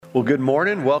Well, good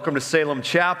morning. Welcome to Salem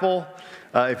Chapel.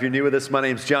 If you're new with us, my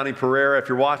name's Johnny Pereira. If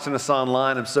you're watching us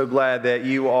online, I'm so glad that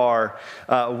you are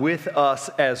with us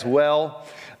as well.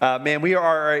 Man, we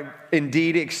are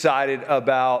indeed excited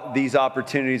about these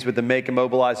opportunities with the Make and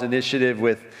Mobilize initiative,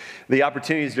 with the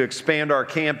opportunities to expand our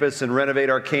campus and renovate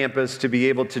our campus, to be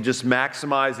able to just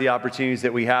maximize the opportunities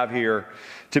that we have here,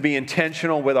 to be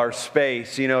intentional with our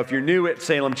space. You know, if you're new at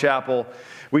Salem Chapel,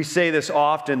 we say this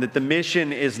often, that the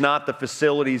mission is not the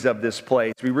facilities of this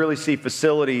place. We really see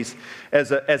facilities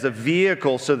as a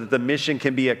vehicle so that the mission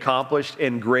can be accomplished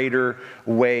in greater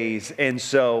ways. And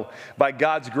so, by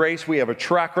God's grace, we have a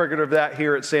track record of that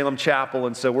here at Salem Chapel.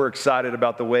 And so we're excited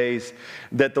about the ways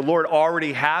that the Lord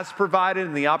already has provided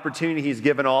and the opportunity He's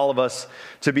given all of us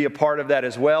to be a part of that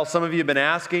as well. Some of you have been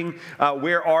asking,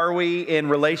 where are we in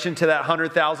relation to that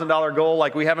 $100,000 goal?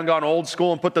 Like, we haven't gone old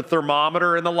school and put the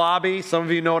thermometer in the lobby. Some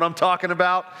of you know what I'm talking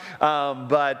about.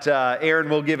 But Aaron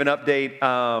will give an update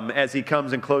as he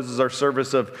comes and closes our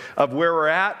service of where we're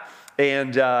at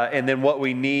and then what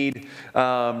we need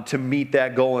to meet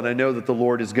that goal. And I know that the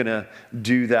Lord is going to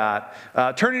do that.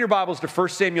 Turning your Bibles to 1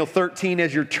 Samuel 13.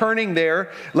 As you're turning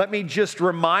there, let me just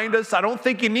remind us, I don't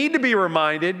think you need to be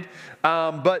reminded,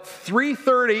 but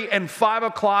 3:30 and 5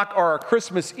 o'clock are our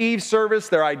Christmas Eve service.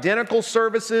 They're identical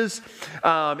services.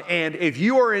 And if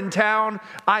you are in town,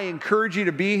 I encourage you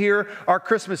to be here. Our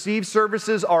Christmas Eve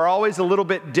services are always a little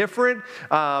bit different.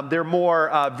 They're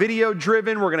more video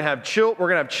driven. We're going to have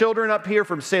children up here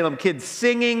from Salem Kids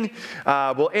singing.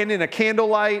 We'll end in a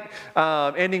candlelight,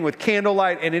 ending with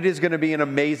candlelight, and it is going to be an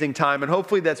amazing time. And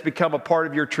hopefully that's become a part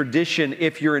of your tradition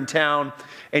if you're in town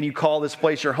and you call this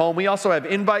place your home. We also have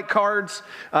invite cards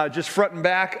just front and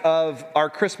back of our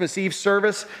Christmas Eve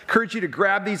service. Encourage you to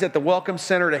grab these at the Welcome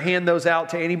Center to hand those out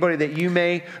to anybody that you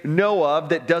may know of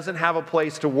that doesn't have a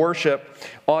place to worship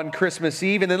on Christmas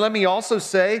Eve. And then let me also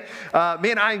say,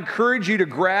 I encourage you to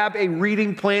grab a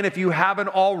reading plan if you haven't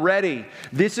already.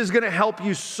 This is going to help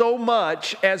you so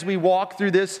much as we walk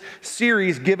through this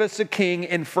series, Give Us a King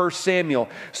in 1 Samuel.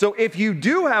 So if you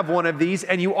do have one of these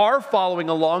and you are following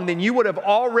along, then you would have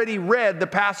already read the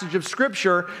passage of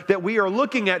Scripture that we are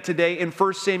looking at today in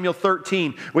 1 Samuel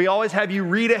 13. We always have you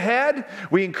read ahead.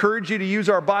 We encourage you to use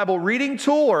our Bible reading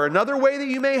tool or another way that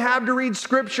you may have to read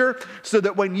Scripture so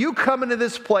that when you come into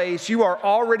this place, you are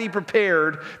already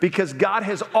prepared because God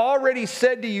has already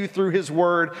said to you through His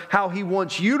Word how He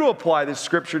wants you to apply this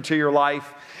Scripture to your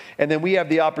life. And then we have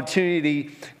the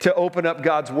opportunity to open up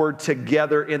God's Word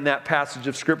together in that passage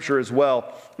of Scripture as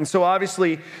well. And so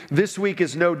obviously this week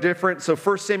is no different. So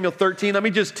 1 Samuel 13, let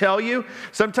me just tell you,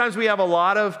 sometimes we have a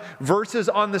lot of verses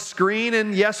on the screen,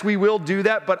 and yes, we will do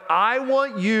that, but I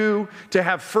want you to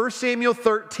have 1 Samuel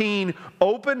 13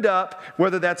 opened up,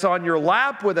 whether that's on your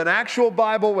lap with an actual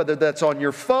Bible, whether that's on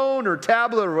your phone or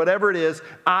tablet or whatever it is.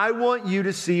 I want you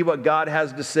to see what God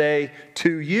has to say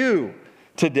to you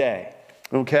today.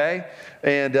 Okay?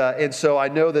 And so I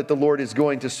know that the Lord is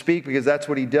going to speak because that's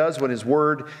what He does when His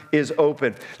Word is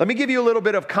open. Let me give you a little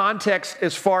bit of context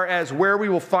as far as where we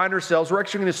will find ourselves. We're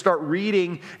actually going to start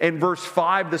reading in verse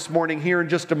 5 this morning here in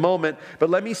just a moment. But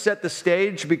let me set the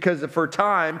stage because for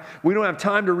time, we don't have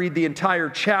time to read the entire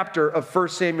chapter of 1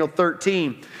 Samuel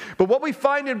 13. But what we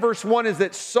find in verse 1 is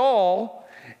that Saul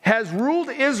has ruled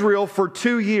Israel for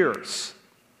 2 years.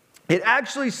 It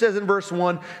actually says in verse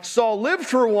 1, Saul lived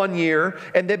for 1 year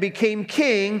and then became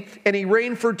king, and he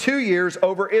reigned for 2 years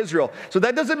over Israel. So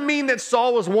that doesn't mean that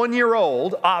Saul was 1 year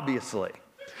old, obviously.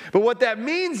 But what that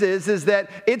means is that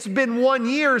it's been 1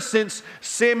 year since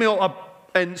Samuel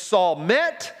and Saul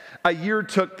met, a year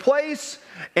took place,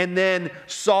 and then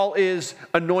Saul is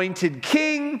anointed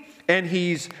king, and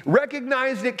he's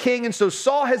recognized as king. And so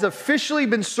Saul has officially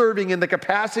been serving in the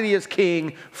capacity as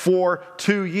king for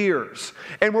 2 years.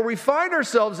 And where we find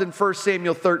ourselves in 1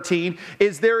 Samuel 13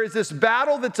 is there is this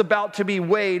battle that's about to be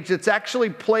waged. It's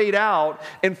actually played out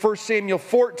in 1 Samuel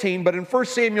 14. But in 1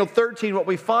 Samuel 13, what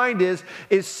we find is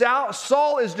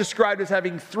Saul is described as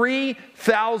having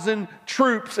 3,000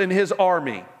 troops in his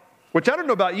army. Which I don't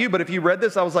know about you, but if you read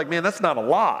this, I was like, man, that's not a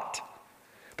lot.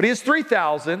 But he has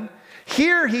 3,000.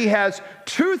 Here he has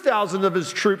 2,000 of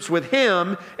his troops with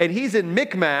him, and he's in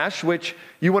Michmash, which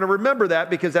you want to remember that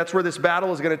because that's where this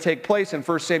battle is going to take place in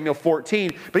 1 Samuel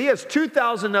 14. But he has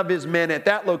 2,000 of his men at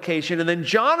that location, and then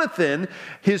Jonathan,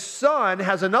 his son,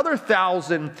 has another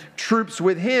 1,000 troops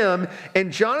with him,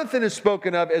 and Jonathan is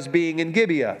spoken of as being in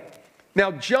Gibeah.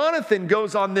 Now, Jonathan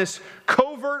goes on this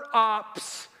covert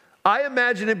ops. I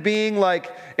imagine it being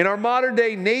like in our modern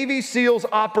day Navy SEALs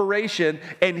operation,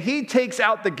 and he takes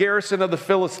out the garrison of the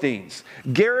Philistines.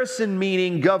 Garrison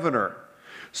meaning governor.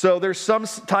 So there's some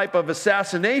type of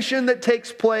assassination that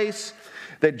takes place,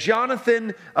 that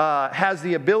Jonathan has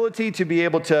the ability to be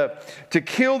able to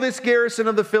kill this garrison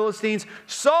of the Philistines.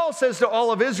 Saul says to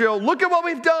all of Israel, look at what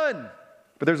we've done.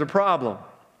 But there's a problem.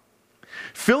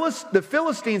 The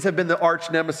Philistines have been the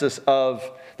arch nemesis of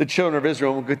the children of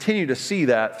Israel, and we'll continue to see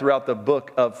that throughout the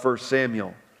book of 1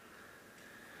 Samuel.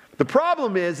 The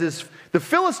problem is the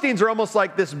Philistines are almost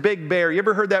like this big bear. You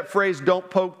ever heard that phrase, don't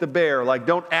poke the bear? Like,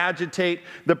 don't agitate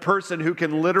the person who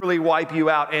can literally wipe you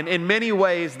out. And in many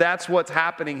ways, that's what's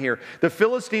happening here. The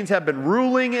Philistines have been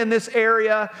ruling in this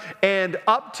area, and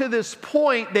up to this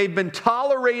point, they've been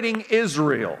tolerating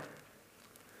Israel.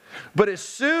 But as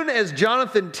soon as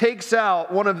Jonathan takes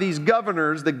out one of these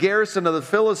governors, the garrison of the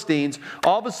Philistines,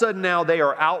 all of a sudden now they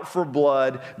are out for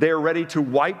blood. They are ready to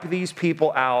wipe these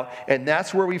people out. And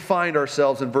that's where we find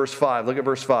ourselves in verse 5. Look at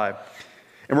verse 5.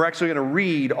 And we're actually going to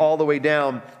read all the way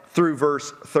down through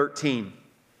verse 13.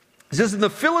 It says, and the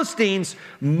Philistines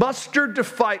mustered to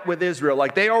fight with Israel,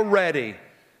 like they are ready.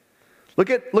 Look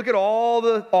at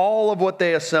all of what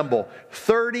they assemble.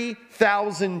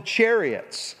 30,000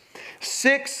 chariots.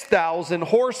 6,000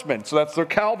 horsemen, so that's their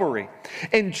cavalry,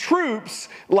 and troops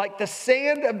like the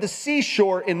sand of the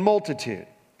seashore in multitude.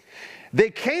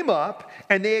 They came up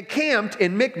and they encamped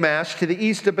in Michmash to the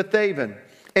east of Bethaven.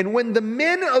 And when the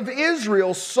men of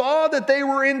Israel saw that they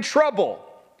were in trouble,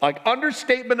 like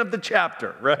understatement of the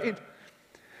chapter, right?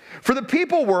 For the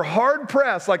people were hard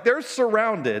pressed, like they're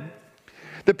surrounded.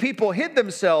 The people hid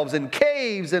themselves in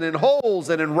caves and in holes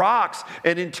and in rocks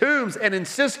and in tombs and in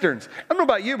cisterns. I don't know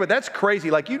about you, but that's crazy.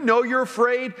 Like, you know you're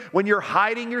afraid when you're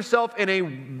hiding yourself in a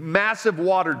massive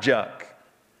water jug.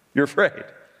 You're afraid.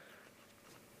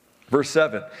 Verse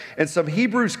 7, and some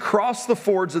Hebrews crossed the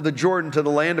fords of the Jordan to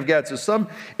the land of Gad. So some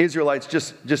Israelites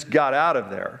just got out of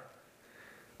there.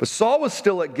 But Saul was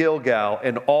still at Gilgal,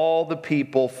 and all the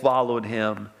people followed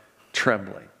him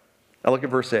trembling. Now look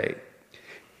at verse 8.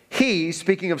 He,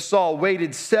 speaking of Saul,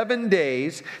 waited 7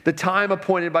 days, the time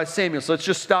appointed by Samuel. So let's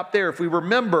just stop there. If we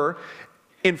remember,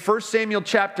 in 1 Samuel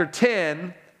chapter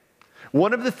 10,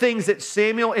 one of the things that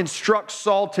Samuel instructs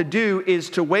Saul to do is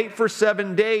to wait for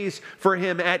 7 days for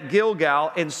him at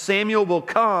Gilgal, and Samuel will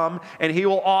come and he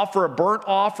will offer a burnt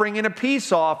offering and a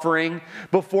peace offering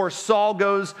before Saul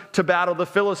goes to battle the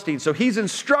Philistines. So he's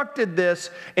instructed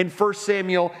this in 1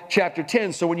 Samuel chapter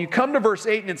 10. So when you come to verse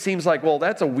 8 and it seems like, well,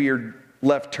 that's a weird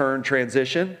left turn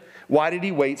transition. Why did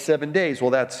he wait 7 days?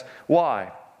 Well, that's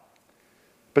why.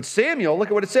 But Samuel, look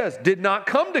at what it says, did not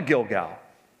come to Gilgal.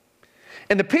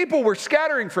 And the people were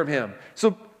scattering from him.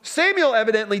 So Samuel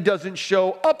evidently doesn't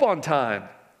show up on time.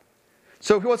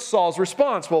 So what's Saul's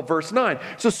response? Well, verse 9.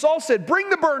 So Saul said,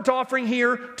 bring the burnt offering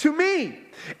here to me,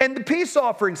 and the peace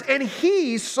offerings. And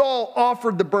he, Saul,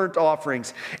 offered the burnt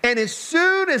offerings. And as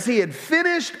soon as he had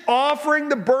finished offering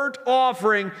the burnt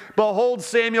offering, behold,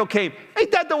 Samuel came.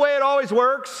 Ain't that the way it always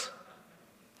works?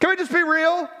 Can we just be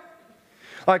real?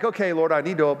 Like, okay, Lord, I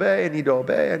need to obey, I need to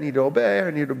obey, I need to obey, I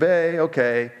need to obey.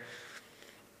 Okay.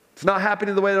 It's not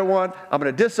happening the way that I want. I'm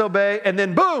going to disobey. And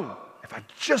then boom. If I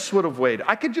just would have waited.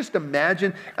 I could just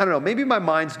imagine, I don't know, maybe my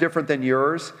mind's different than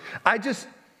yours.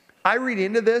 I read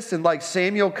into this and like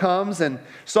Samuel comes and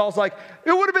Saul's like,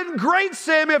 it would have been great,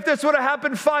 Samuel, if this would have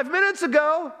happened 5 minutes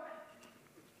ago.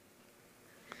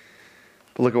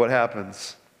 But look at what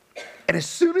happens. And as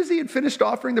soon as he had finished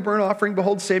offering the burnt offering,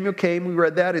 behold, Samuel came, we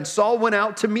read that, and Saul went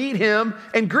out to meet him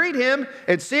and greet him.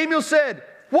 And Samuel said,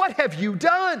 what have you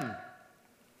done?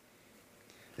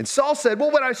 And Saul said,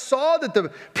 well, when I saw that the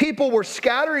people were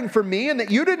scattering from me and that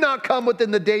you did not come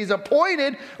within the days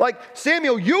appointed, like,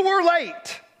 Samuel, you were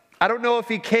late. I don't know if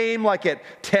he came like at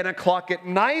 10 o'clock at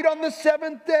night on the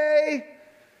seventh day.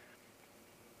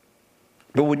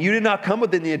 But when you did not come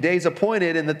within the days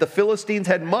appointed, and that the Philistines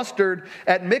had mustered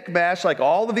at Michmash, like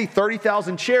all of the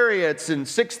 30,000 chariots and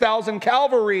 6,000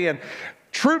 cavalry and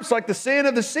troops like the sand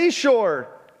of the seashore,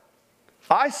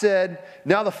 I said,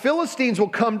 now the Philistines will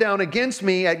come down against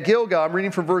me at Gilgal. I'm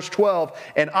reading from verse 12.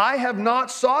 And I have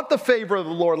not sought the favor of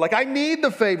the Lord. Like, I need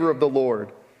the favor of the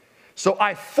Lord. So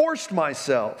I forced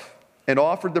myself and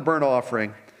offered the burnt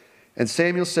offering. And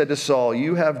Samuel said to Saul,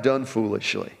 you have done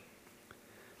foolishly.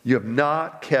 You have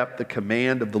not kept the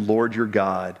command of the Lord your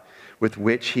God with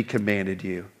which he commanded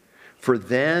you. For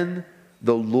then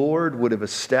the Lord would have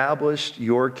established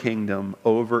your kingdom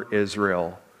over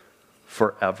Israel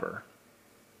forever.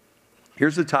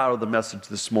 Here's the title of the message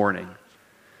this morning: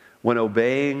 When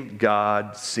Obeying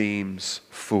God Seems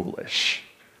Foolish.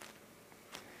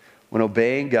 When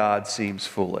obeying God seems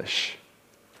foolish.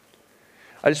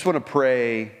 I just want to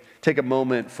pray, take a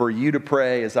moment for you to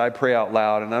pray as I pray out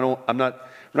loud. And I'm not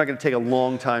not going to take a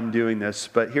long time doing this,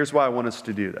 but here's why I want us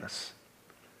to do this.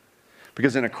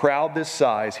 Because in a crowd this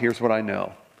size, here's what I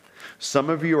know. Some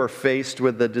of you are faced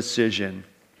with a decision,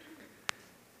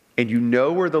 and you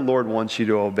know where the Lord wants you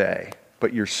to obey,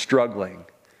 but you're struggling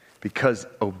because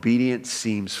obedience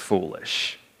seems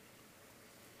foolish.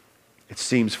 It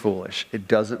seems foolish. It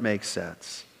doesn't make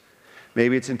sense.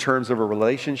 Maybe it's in terms of a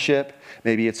relationship.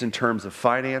 Maybe it's in terms of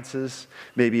finances.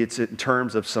 Maybe it's in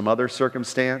terms of some other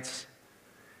circumstance.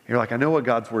 You're like, I know what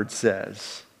God's word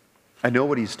says. I know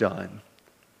what he's done.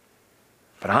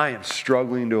 But I am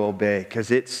struggling to obey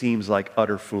because it seems like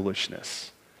utter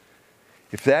foolishness.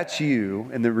 If that's you,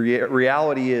 and the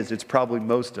reality is it's probably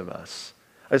most of us,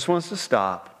 I just want us to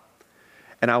stop.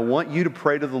 And I want you to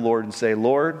pray to the Lord and say,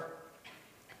 Lord,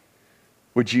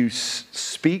 would you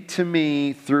speak to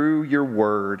me through your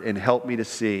word and help me to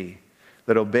see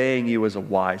that obeying you is a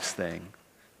wise thing,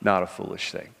 not a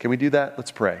foolish thing. Can we do that?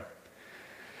 Let's pray.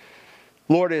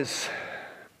 Lord, as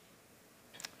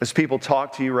people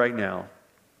talk to you right now,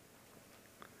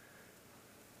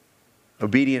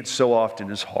 obedience so often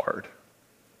is hard.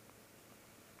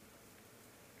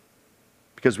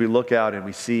 Because we look out and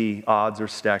we see odds are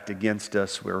stacked against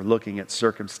us. We're looking at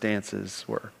circumstances.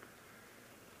 We're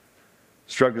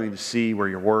struggling to see where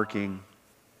you're working.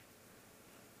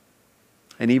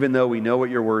 And even though we know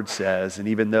what your word says, and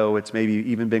even though it's maybe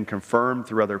even been confirmed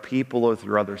through other people or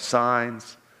through other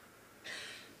signs,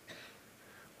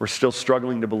 we're still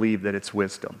struggling to believe that it's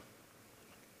wisdom.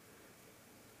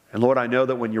 And Lord, I know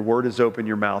that when your word is open,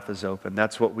 your mouth is open.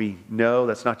 That's what we know.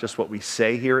 That's not just what we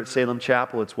say here at Salem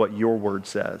Chapel. It's what your word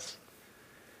says.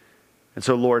 And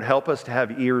so, Lord, help us to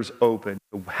have ears open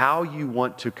to how you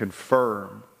want to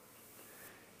confirm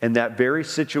in that very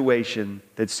situation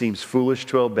that seems foolish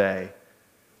to obey,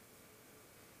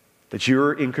 that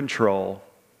you're in control,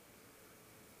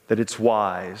 that it's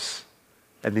wise,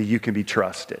 and that you can be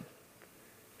trusted.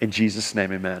 In Jesus'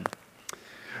 name, amen.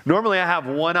 Normally, I have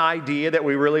one idea that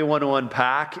we really want to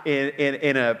unpack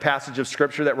in a passage of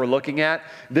Scripture that we're looking at.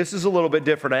 This is a little bit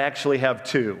different. I actually have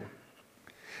two.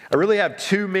 I really have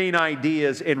two main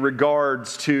ideas in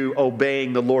regards to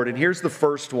obeying the Lord. And here's the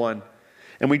first one.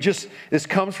 And this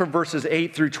comes from verses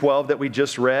 8 through 12 that we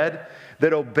just read,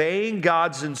 that obeying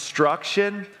God's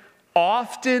instruction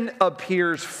often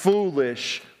appears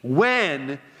foolish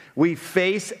when we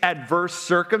face adverse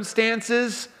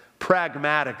circumstances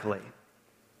pragmatically.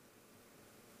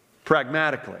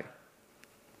 Pragmatically.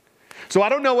 So I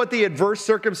don't know what the adverse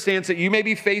circumstance that you may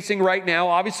be facing right now.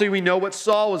 Obviously, we know what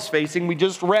Saul was facing. We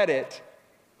just read it.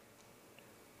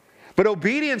 But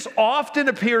obedience often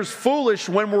appears foolish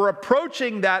when we're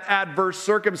approaching that adverse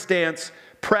circumstance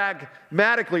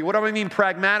pragmatically. What do I mean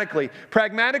pragmatically?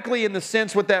 Pragmatically, in the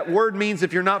sense what that word means,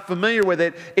 if you're not familiar with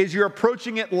it, is you're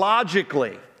approaching it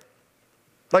logically.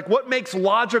 Like what makes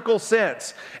logical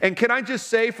sense? And can I just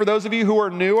say, for those of you who are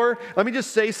newer, let me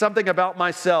just say something about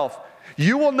myself.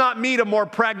 You will not meet a more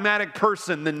pragmatic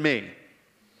person than me.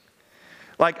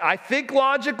 Like, I think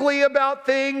logically about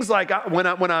things. Like, when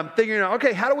I'm thinking,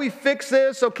 okay, how do we fix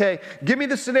this? Okay, give me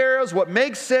the scenarios, what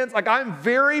makes sense. Like, I'm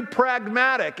very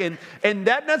pragmatic. And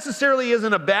that necessarily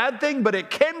isn't a bad thing, but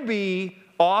it can be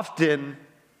often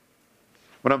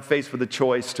when I'm faced with a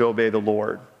choice to obey the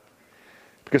Lord.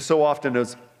 Because so often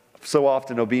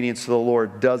obedience to the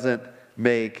Lord doesn't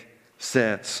make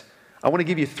sense. I want to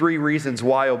give you 3 reasons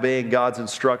why obeying God's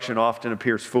instruction often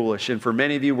appears foolish. And for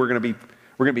many of you, we're going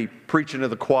to be preaching to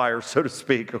the choir, so to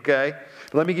speak, okay?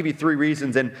 But let me give you 3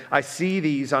 reasons. And I see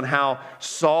these on how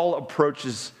Saul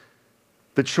approaches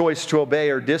the choice to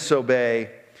obey or disobey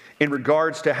in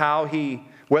regards to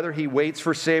whether he waits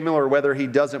for Samuel or whether he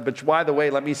doesn't. But by the way,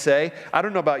 let me say, I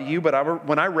don't know about you, but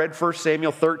when I read 1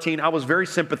 Samuel 13, I was very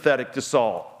sympathetic to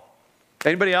Saul.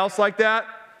 Anybody else like that?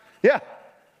 Yeah.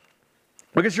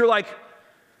 Because you're like,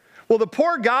 well, the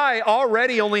poor guy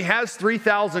already only has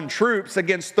 3,000 troops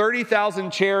against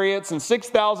 30,000 chariots and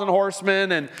 6,000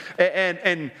 horsemen,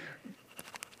 and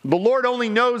the Lord only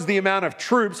knows the amount of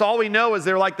troops. All we know is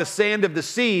they're like the sand of the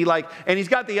sea, and he's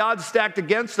got the odds stacked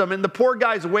against him, and the poor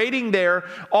guy's waiting there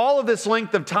all of this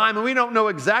length of time, and we don't know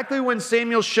exactly when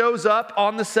Samuel shows up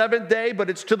on the 7th day, but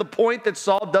it's to the point that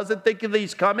Saul doesn't think that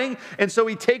he's coming, and so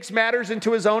he takes matters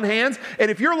into his own hands. And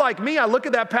if you're like me, I look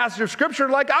at that passage of Scripture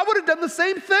like, I would have done the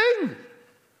same thing.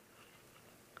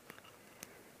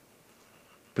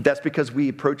 But that's because we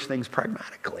approach things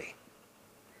pragmatically.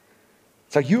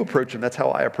 It's how you approach them. That's how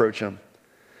I approach them.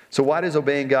 So why does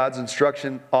obeying God's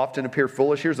instruction often appear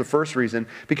foolish? Here's the first reason.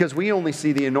 Because we only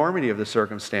see the enormity of the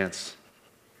circumstance.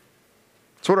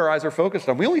 That's what our eyes are focused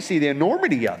on. We only see the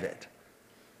enormity of it.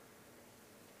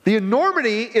 The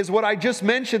enormity is what I just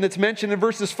mentioned, that's mentioned in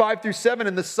verses 5 through 7,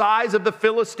 and the size of the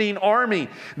Philistine army.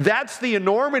 That's the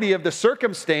enormity of the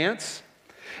circumstance.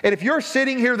 And if you're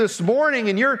sitting here this morning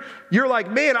and you're like,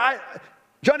 man,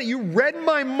 Johnny, you read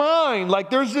my mind.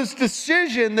 Like there's this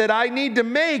decision that I need to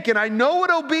make, and I know what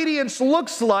obedience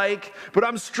looks like, but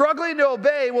I'm struggling to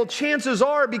obey. Well, chances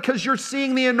are because you're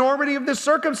seeing the enormity of this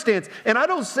circumstance. And I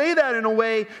don't say that in a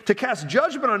way to cast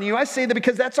judgment on you. I say that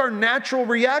because that's our natural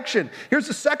reaction. Here's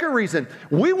the second reason.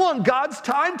 We want God's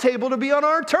timetable to be on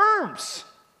our terms.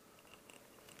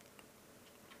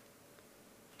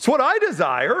 It's what I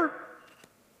desire.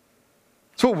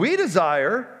 It's what we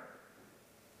desire.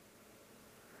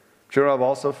 Do you know what I've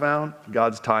also found?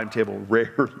 God's timetable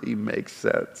rarely makes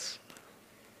sense.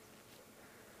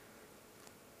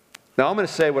 Now, I'm going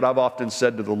to say what I've often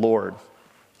said to the Lord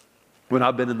when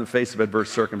I've been in the face of adverse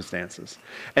circumstances.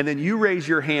 And then you raise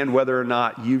your hand whether or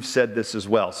not you've said this as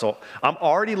well. So I'm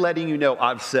already letting you know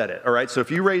I've said it, all right? So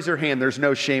if you raise your hand, there's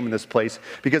no shame in this place,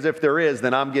 because if there is,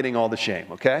 then I'm getting all the shame,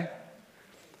 okay?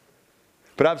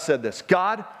 But I've said this: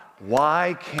 God,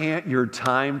 why can't your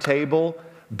timetable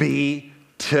be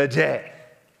today?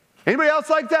 Anybody else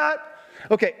like that?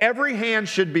 Okay, every hand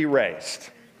should be raised.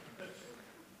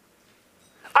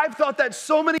 I've thought that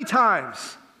so many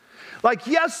times. Like,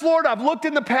 yes, Lord, I've looked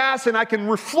in the past and I can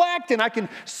reflect and I can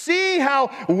see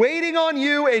how waiting on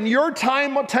you and your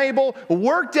timetable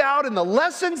worked out and the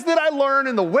lessons that I learned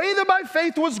and the way that my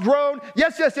faith was grown.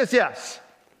 Yes, yes, yes, yes.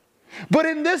 But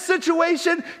in this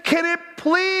situation, can it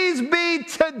please be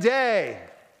today?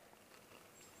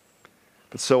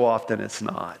 But so often it's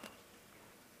not.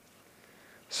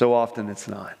 So often it's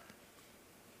not.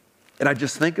 And I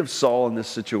just think of Saul in this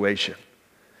situation.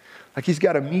 Like he's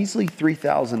got a measly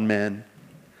 3,000 men.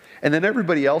 And then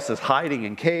everybody else is hiding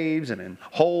in caves and in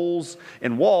holes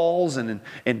and walls and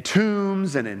in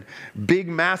tombs and in big,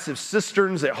 massive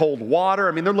cisterns that hold water.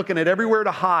 I mean, they're looking at everywhere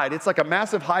to hide. It's like a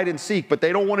massive hide and seek, but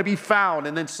they don't want to be found.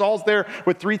 And then Saul's there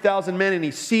with 3,000 men, and he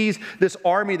sees this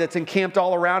army that's encamped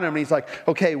all around him. And he's like,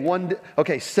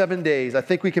 okay, 7 days. I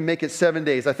think we can make it 7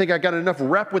 days. I think I got enough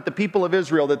rep with the people of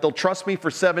Israel that they'll trust me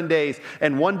for 7 days.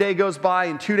 And 1 day goes by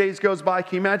and 2 days goes by.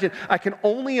 Can you imagine? I can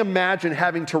only imagine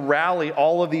having to rally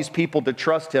all of these people to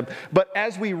trust him. But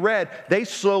as we read, they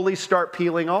slowly start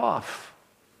peeling off.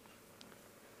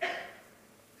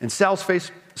 And Saul's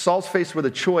faced with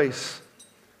a choice.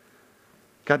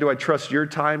 God, do I trust your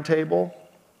timetable?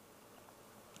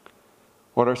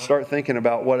 Or do I start thinking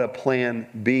about what a plan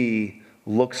B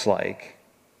looks like?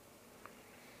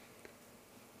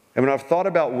 And when I've thought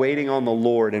about waiting on the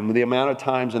Lord and the amount of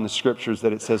times in the scriptures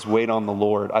that it says wait on the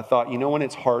Lord, I thought, you know when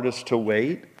it's hardest to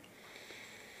wait?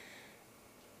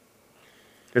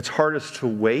 It's hardest to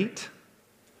wait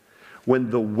when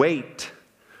the weight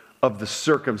of the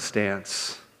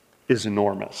circumstance is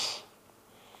enormous.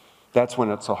 That's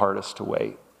when it's the hardest to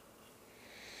wait.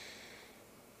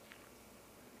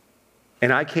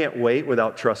 And I can't wait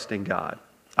without trusting God.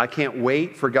 I can't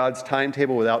wait for God's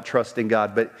timetable without trusting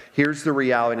God. But here's the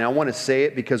reality, and I want to say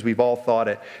it because we've all thought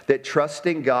it, that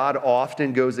trusting God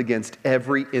often goes against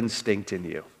every instinct in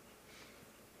you,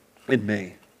 in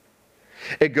me.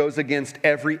 It goes against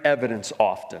every evidence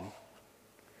often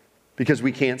because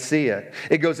we can't see it.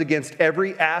 It goes against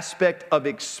every aspect of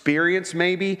experience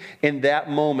maybe in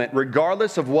that moment.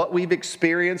 Regardless of what we've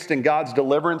experienced in God's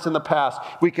deliverance in the past,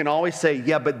 we can always say,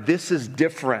 yeah, but this is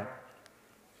different.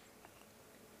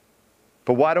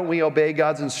 But why don't we obey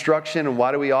God's instruction, and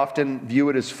why do we often view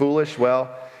it as foolish? Well,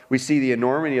 we see the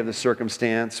enormity of the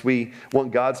circumstance. We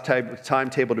want God's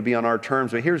timetable to be on our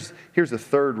terms. But here's the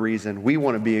third reason. We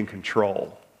want to be in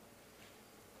control.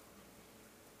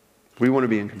 We want to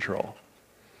be in control.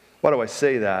 Why do I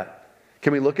say that?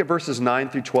 Can we look at verses 9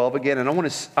 through 12 again? And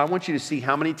I want you to see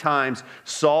how many times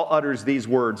Saul utters these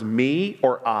words, me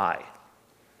or I.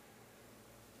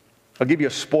 I'll give you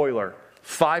a spoiler.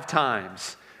 5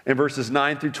 times in verses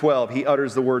 9 through 12, he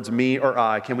utters the words me or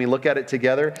I. Can we look at it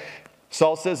together?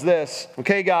 Saul says this,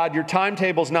 okay, God, your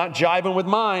timetable's not jiving with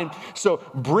mine, so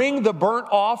bring the burnt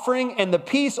offering and the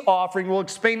peace offering. We'll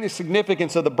explain the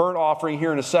significance of the burnt offering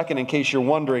here in a second in case you're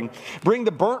wondering. Bring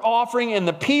the burnt offering and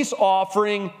the peace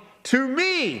offering to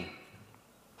me.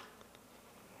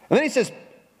 And then he says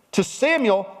to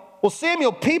Samuel, well,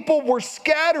 Samuel, people were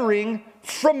scattering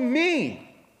from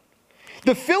me.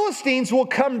 The Philistines will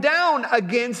come down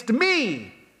against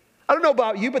me. I don't know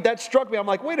about you, but that struck me. I'm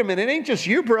like, wait a minute, it ain't just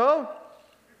you, bro.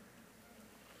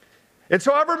 And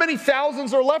so however many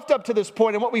thousands are left up to this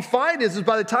point, and what we find is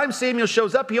by the time Samuel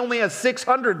shows up, he only has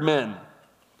 600 men.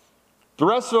 The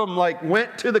rest of them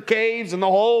went to the caves and the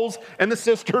holes and the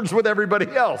cisterns with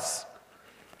everybody else.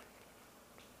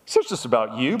 So it's just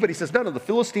about you. But he says, no, the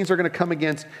Philistines are going to come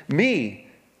against me.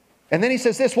 And then he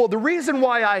says this, well, the reason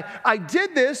why I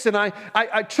did this and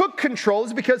I took control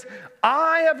is because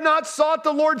I have not sought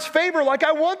the Lord's favor like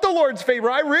I want the Lord's favor.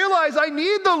 I realize I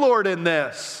need the Lord in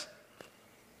this.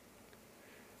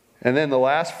 And then the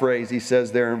last phrase he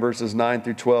says there in verses 9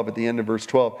 through 12, at the end of verse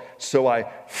 12, so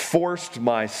I forced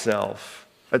myself.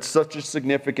 That's such a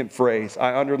significant phrase.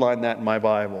 I underlined that in my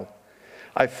Bible.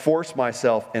 I forced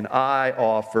myself and I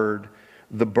offered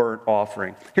the burnt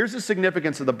offering. Here's the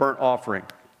significance of the burnt offering.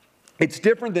 It's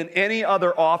different than any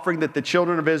other offering that the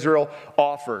children of Israel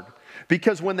offered.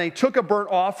 Because when they took a burnt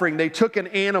offering, they took an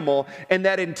animal, and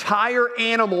that entire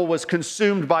animal was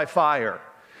consumed by fire.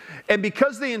 And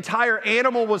because the entire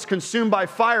animal was consumed by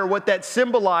fire, what that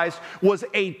symbolized was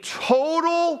a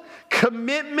total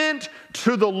commitment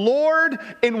to the Lord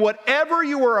in whatever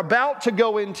you were about to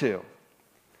go into.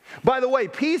 By the way,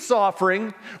 peace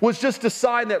offering was just a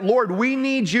sign that, Lord, we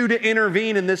need you to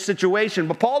intervene in this situation.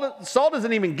 But Saul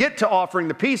doesn't even get to offering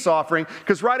the peace offering,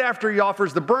 because right after he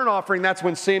offers the burnt offering, that's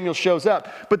when Samuel shows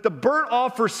up. But the burnt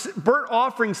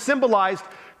offering symbolized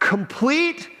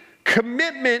complete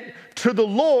commitment to the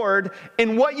Lord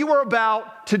in what you were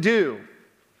about to do.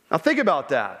 Now think about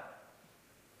that.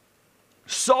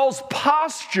 Saul's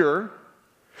posture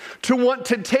to want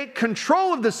to take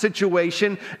control of the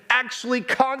situation actually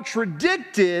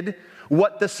contradicted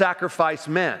what the sacrifice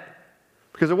meant,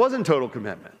 because it wasn't total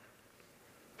commitment.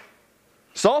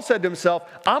 Saul said to himself,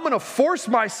 I'm going to force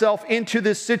myself into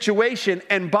this situation,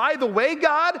 and by the way,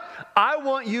 God, I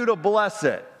want you to bless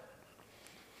it.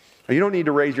 Now, you don't need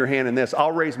to raise your hand in this.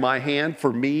 I'll raise my hand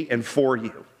for me and for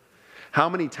you. How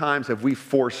many times have we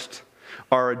forced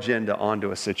our agenda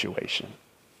onto a situation?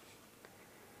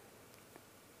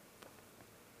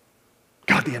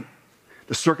 God,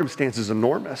 the circumstance is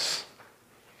enormous.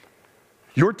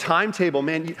 Your timetable,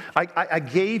 man, I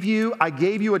gave you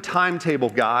a timetable,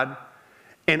 God,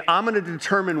 and I'm going to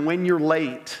determine when you're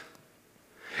late.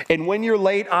 And when you're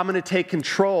late, I'm going to take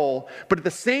control. But at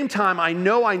the same time, I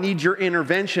know I need your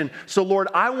intervention. So, Lord,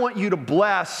 I want you to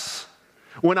bless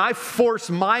when I force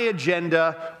my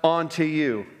agenda onto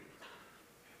you.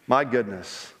 My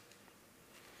goodness.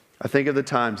 I think of the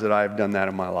times that I have done that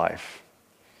in my life.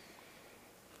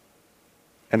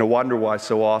 And I wonder why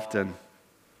so often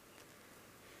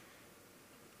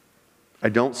I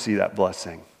don't see that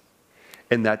blessing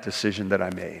in that decision that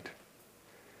I made.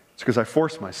 It's because I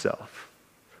forced myself.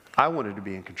 I wanted to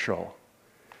be in control.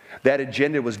 That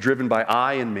agenda was driven by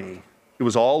I and me. It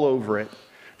was all over it,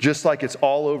 just like it's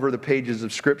all over the pages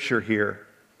of Scripture here.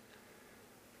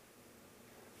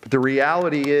 But the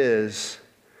reality is,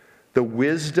 the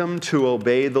wisdom to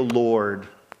obey the Lord,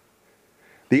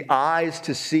 the eyes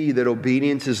to see that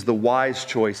obedience is the wise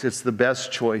choice, it's the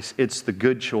best choice, it's the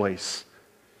good choice.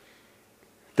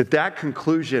 That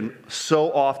conclusion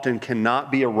so often cannot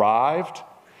be arrived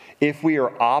if we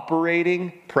are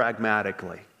operating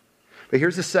pragmatically. But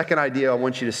here's the second idea I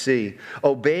want you to see.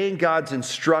 Obeying God's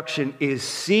instruction is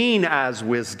seen as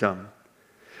wisdom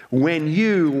when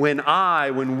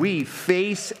we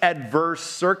face adverse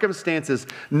circumstances,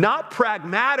 not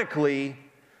pragmatically,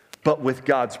 but with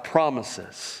God's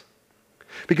promises.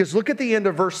 Because look at the end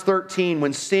of verse 13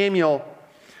 when Samuel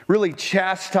really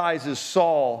chastises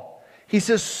Saul. He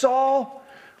says, Saul,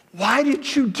 why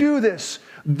did you do this?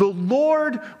 The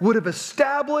Lord would have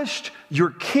established your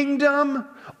kingdom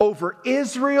over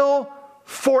Israel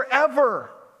forever.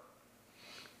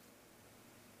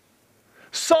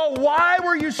 Saul, why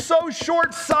were you so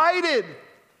short-sighted?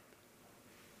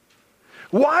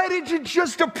 Why did you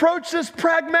just approach this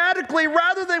pragmatically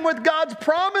rather than with God's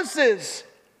promises?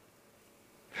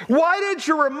 Why didn't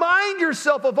you remind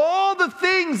yourself of all the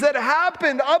things that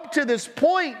happened up to this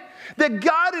point, that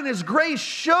God in His grace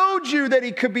showed you that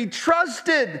He could be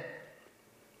trusted?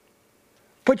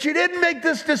 But you didn't make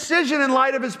this decision in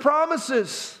light of His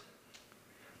promises.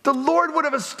 The Lord would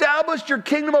have established your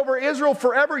kingdom over Israel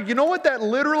forever. You know what that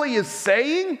literally is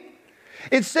saying?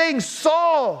 It's saying,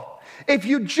 Saul, if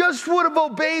you just would have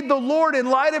obeyed the Lord in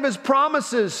light of His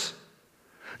promises,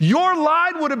 your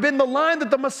line would have been the line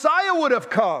that the Messiah would have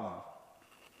come.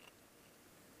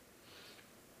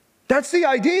 That's the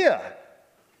idea.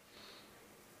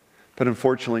 But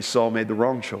unfortunately, Saul made the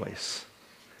wrong choice.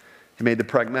 He made the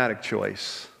pragmatic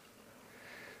choice,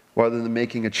 rather than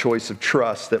making a choice of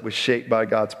trust that was shaped by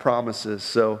God's promises.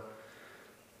 So,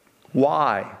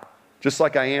 why? Just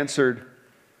like I answered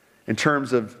in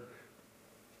terms of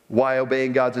why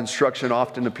obeying God's instruction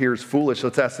often appears foolish,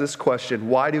 let's ask this question.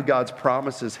 Why do God's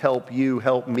promises help you,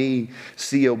 help me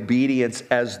see obedience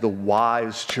as the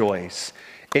wise choice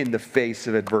in the face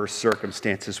of adverse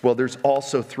circumstances? Well, there's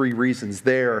also three reasons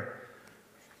there.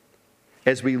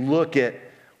 As we look at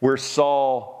what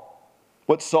Saul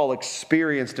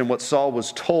experienced and what Saul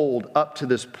was told up to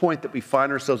this point that we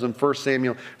find ourselves in 1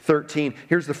 Samuel 13.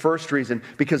 Here's the first reason: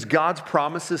 because God's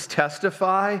promises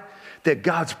testify that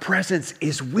God's presence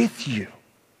is with you.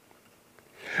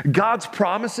 God's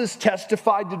promises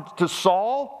testified to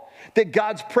Saul that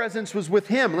God's presence was with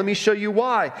him. Let me show you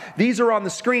why. These are on the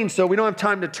screen, so we don't have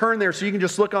time to turn there, so you can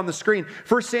just look on the screen.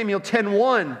 1 Samuel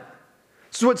 10:1.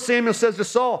 This is what Samuel says to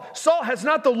Saul. Saul, has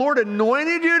not the Lord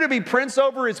anointed you to be prince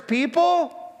over his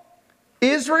people,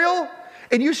 Israel?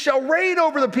 And you shall reign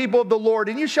over the people of the Lord,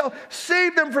 and you shall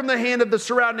save them from the hand of the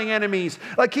surrounding enemies.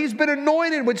 Like he's been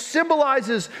anointed, which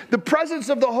symbolizes the presence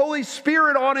of the Holy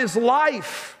Spirit on his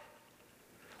life.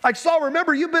 Like Saul,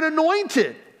 remember, you've been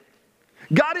anointed.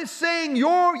 God is saying you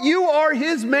are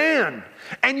his man,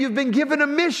 and you've been given a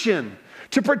mission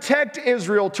to protect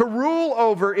Israel, to rule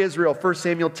over Israel. 1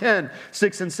 Samuel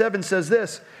 10:6-7 says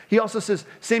this. He also says,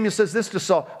 Samuel says this to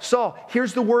Saul. Saul,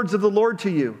 here's the words of the Lord to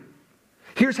you.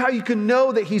 Here's how you can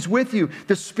know that he's with you.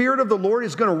 The Spirit of the Lord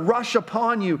is going to rush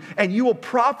upon you, and you will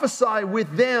prophesy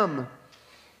with them.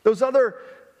 Those other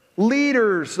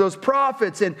leaders, those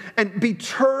prophets, and be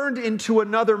turned into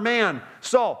another man.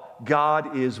 Saul,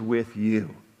 God is with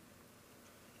you.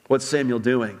 What's Samuel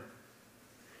doing?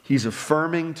 He's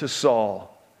affirming to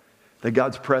Saul that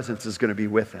God's presence is going to be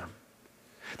with him.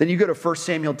 Then you go to 1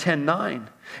 Samuel 10:9,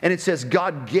 and it says,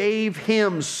 God gave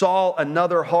him, Saul,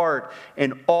 another heart,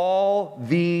 and all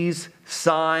these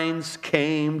signs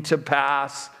came to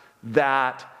pass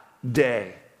that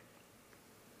day.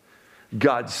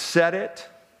 God said it,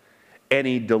 and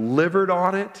he delivered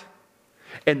on it.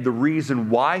 And the reason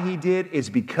why he did is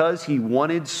because he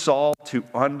wanted Saul to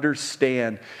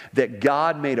understand that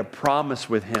God made a promise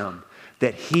with him,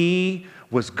 that he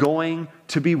was going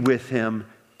to be with him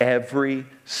every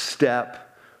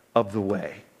step of the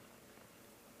way.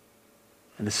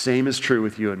 And the same is true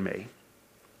with you and me.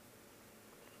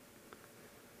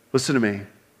 Listen to me.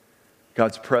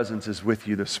 God's presence is with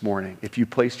you this morning. If you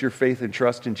placed your faith and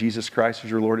trust in Jesus Christ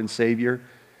as your Lord and Savior,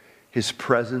 his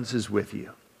presence is with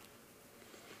you.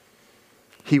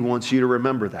 He wants you to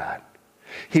remember that.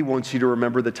 He wants you to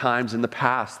remember the times in the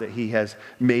past that he has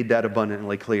made that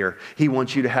abundantly clear. He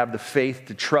wants you to have the faith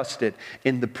to trust it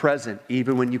in the present,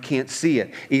 even when you can't see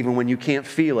it, even when you can't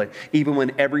feel it, even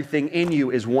when everything in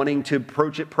you is wanting to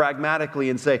approach it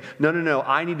pragmatically and say, no,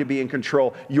 I need to be in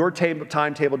control. Your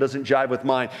timetable doesn't jive with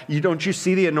mine. Don't you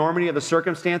see the enormity of the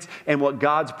circumstance? And what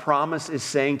God's promise is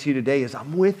saying to you today is,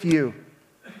 I'm with you.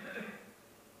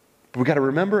 But we've got to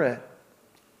remember it.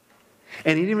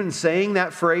 And even saying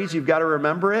that phrase, you've got to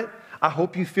remember it. I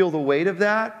hope you feel the weight of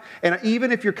that. And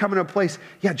even if you're coming to a place,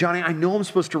 yeah, Johnny, I know I'm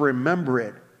supposed to remember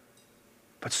it,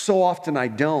 but so often I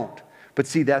don't. But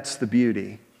see, that's the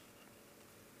beauty.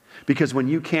 Because when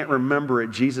you can't remember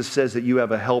it, Jesus says that you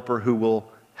have a helper who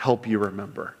will help you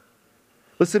remember.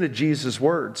 Listen to Jesus'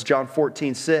 words, John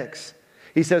 14:6.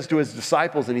 He says to his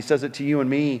disciples, and he says it to you and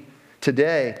me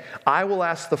today, I will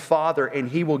ask the Father, and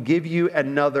he will give you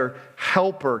another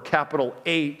helper, capital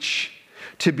H,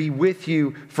 to be with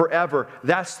you forever.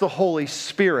 That's the Holy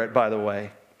Spirit, by the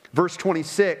way. Verse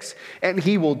 26, and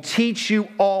he will teach you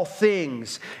all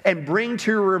things and bring to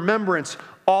your remembrance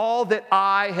all that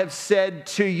I have said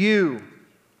to you.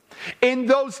 In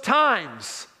those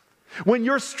times when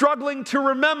you're struggling to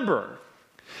remember,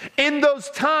 in those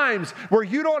times where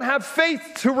you don't have faith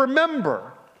to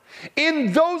remember,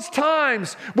 in those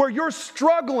times where you're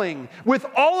struggling with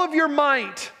all of your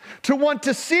might to want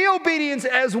to see obedience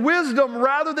as wisdom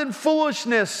rather than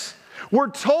foolishness, we're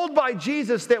told by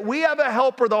Jesus that we have a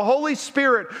helper, the Holy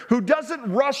Spirit, who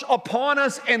doesn't rush upon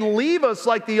us and leave us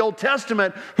like the Old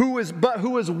Testament, who is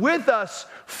with us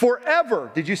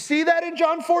forever. Did you see that in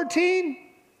John 14?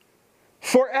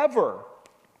 Forever.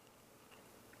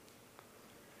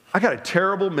 I got a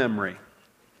terrible memory.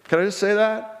 Can I just say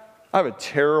that? I have a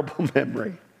terrible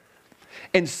memory.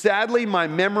 And sadly, my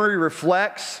memory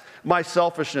reflects my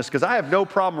selfishness, because I have no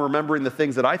problem remembering the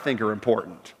things that I think are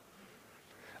important.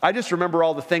 I just remember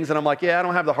all the things that I'm like, yeah, I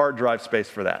don't have the hard drive space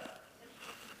for that.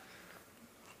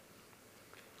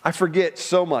 I forget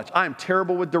so much. I'm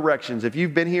terrible with directions. If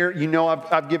you've been here, you know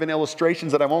I've given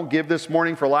illustrations that I won't give this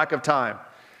morning for lack of time.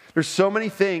 There's so many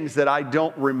things that I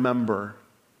don't remember,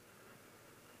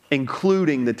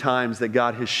 including the times that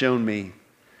God has shown me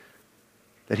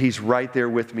that he's right there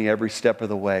with me every step of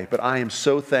the way. But I am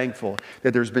so thankful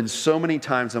that there's been so many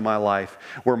times in my life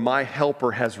where my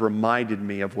helper has reminded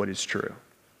me of what is true.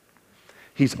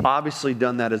 He's obviously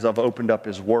done that as I've opened up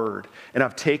his word. And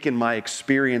I've taken my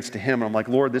experience to him. And I'm like,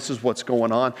 Lord, this is what's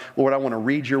going on. Lord, I want to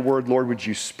read your word. Lord, would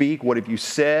you speak? What have you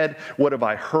said? What have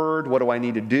I heard? What do I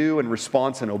need to do in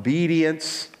response and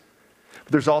obedience?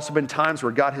 There's also been times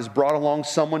where God has brought along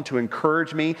someone to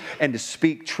encourage me and to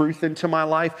speak truth into my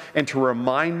life and to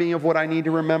remind me of what I need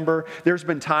to remember. There's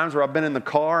been times where I've been in the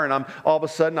car and I'm all of a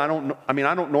sudden, I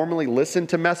don't normally listen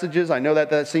to messages. I know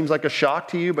that seems like a shock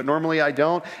to you, but normally I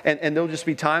don't. And there'll just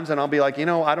be times and I'll be like, I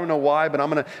don't know why, but I'm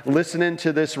going to listen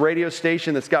into this radio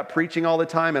station that's got preaching all the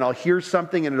time, and I'll hear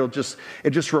something and it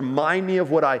just remind me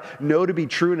of what I know to be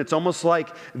true. And it's almost like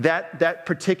that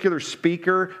particular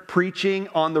speaker preaching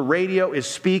on the radio is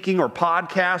speaking, or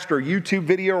podcast or YouTube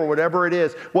video or whatever it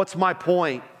is. What's my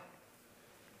point?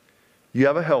 You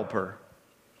have a helper,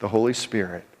 the Holy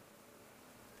Spirit,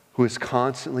 who is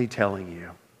constantly telling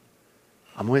you,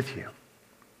 I'm with you.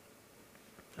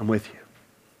 I'm with you.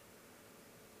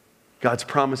 God's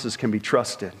promises can be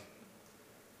trusted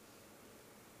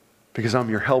because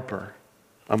I'm your helper.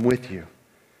 I'm with you.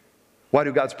 Why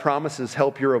do God's promises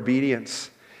help your obedience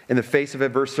in the face of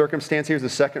adverse circumstance? Here's the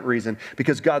second reason.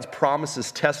 Because God's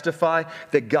promises testify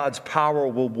that God's power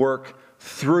will work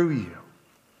through you.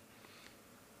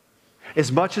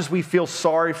 As much as we feel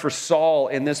sorry for Saul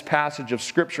in this passage of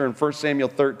Scripture in 1 Samuel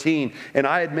 13, and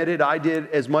I admit it, I did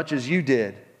as much as you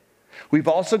did, we've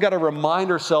also got to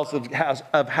remind ourselves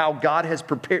of how God has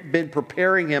been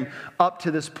preparing him up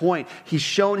to this point. He's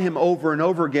shown him over and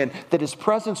over again that his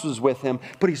presence was with him,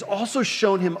 but he's also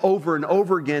shown him over and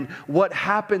over again what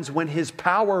happens when his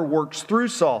power works through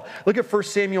Saul. Look at 1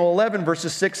 Samuel 11,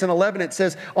 verses 6 and 11. It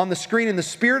says on the screen, "And the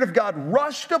Spirit of God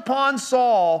rushed upon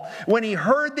Saul when he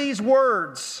heard these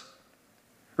words."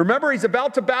 Remember, he's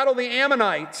about to battle the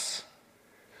Ammonites.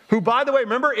 Who, by the way,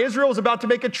 remember, Israel was about to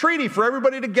make a treaty for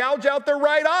everybody to gouge out their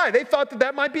right eye. They thought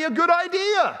that might be a good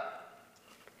idea.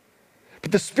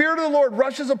 But the Spirit of the Lord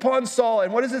rushes upon Saul,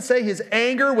 and what does it say? His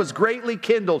anger was greatly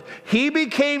kindled. He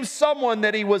became someone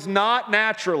that he was not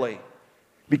naturally.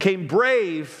 Became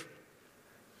brave,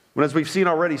 when, as we've seen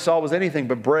already, Saul was anything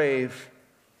but brave.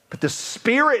 But the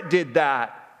Spirit did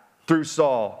that through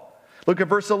Saul. Look at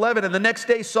verse 11. "And the next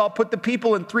day Saul put the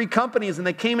people in 3 companies, and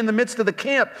they came in the midst of the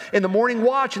camp in the morning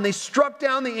watch, and they struck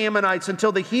down the Ammonites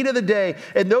until the heat of the day.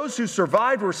 And those who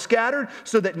survived were scattered,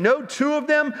 so that no 2 of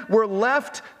them were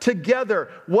left together."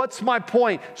 What's my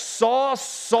point? Saul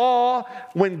saw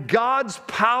when God's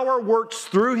power works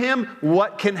through him,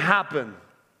 what can happen.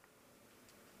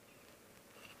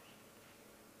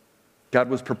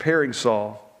 God was preparing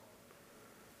Saul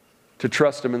to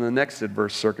trust him in the next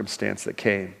adverse circumstance that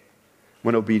came,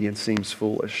 when obedience seems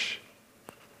foolish.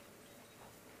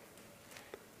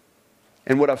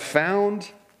 And what I've found,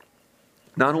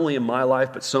 not only in my life,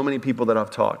 but so many people that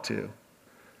I've talked to,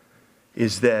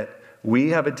 is that we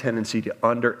have a tendency to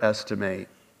underestimate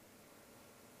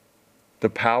the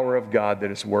power of God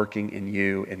that is working in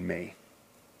you and me.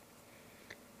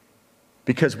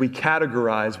 Because we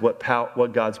categorize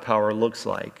what God's power looks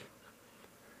like.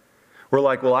 We're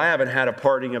like, well, I haven't had a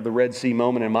parting of the Red Sea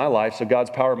moment in my life, so God's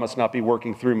power must not be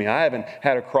working through me. I haven't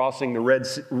had a crossing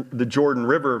the Jordan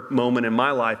River moment in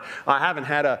my life. I haven't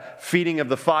had a feeding of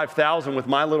the 5,000 with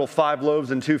my little 5 loaves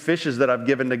and 2 fishes that I've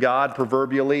given to God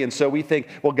proverbially. And so we think,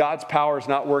 well, God's power is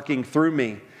not working through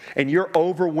me. And you're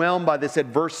overwhelmed by this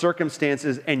adverse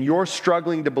circumstances, and you're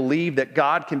struggling to believe that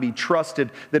God can be trusted,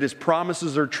 that his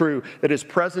promises are true, that his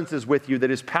presence is with you,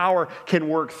 that his power can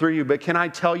work through you. But can I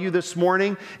tell you this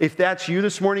morning, if that's you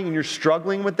this morning and you're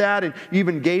struggling with that and you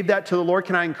even gave that to the Lord,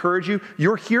 can I encourage you?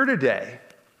 You're here today.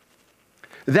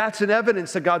 That's an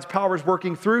evidence that God's power is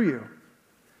working through you.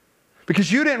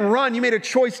 Because you didn't run, you made a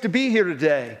choice to be here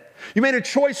today. You made a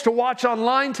choice to watch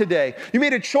online today. You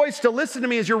made a choice to listen to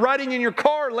me as you're riding in your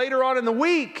car later on in the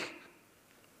week.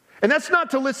 And that's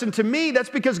not to listen to me. That's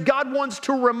because God wants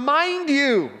to remind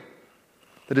you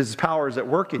that his power is at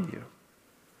work in you.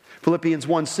 Philippians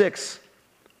 1:6,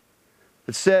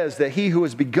 it says that he who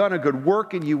has begun a good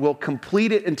work in you will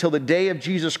complete it until the day of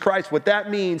Jesus Christ. What that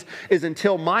means is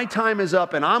until my time is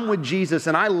up and I'm with Jesus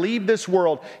and I leave this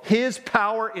world, his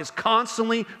power is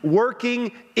constantly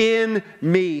working in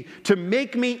me to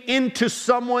make me into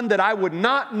someone that I would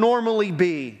not normally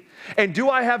be. And do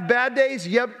I have bad days?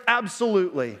 Yep,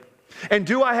 absolutely. And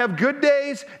do I have good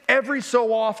days? Every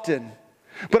so often.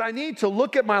 But I need to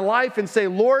look at my life and say,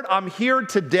 Lord, I'm here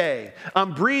today.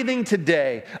 I'm breathing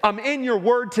today. I'm in your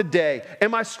word today.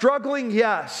 Am I struggling?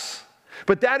 Yes.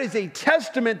 But that is a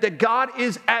testament that God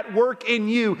is at work in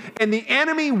you. And the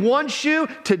enemy wants you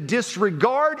to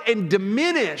disregard and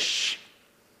diminish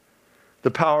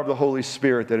the power of the Holy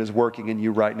Spirit that is working in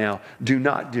you right now. Do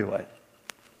not do it.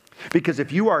 Because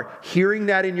if you are hearing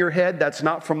that in your head, that's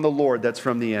not from the Lord, that's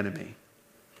from the enemy.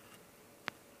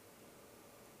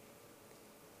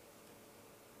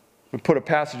 We put a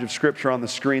passage of Scripture on the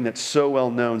screen that's so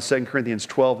well known, 2 Corinthians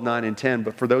 12, 9, and 10.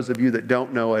 But for those of you that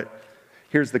don't know it,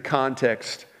 here's the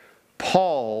context.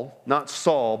 Paul, not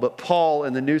Saul, but Paul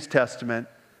in the New Testament,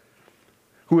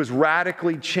 who was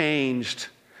radically changed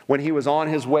when he was on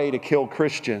his way to kill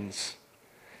Christians.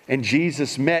 And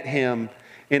Jesus met him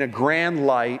in a grand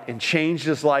light and changed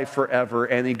his life forever.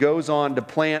 And he goes on to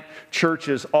plant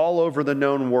churches all over the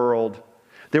known world.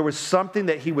 There was something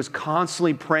that he was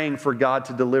constantly praying for God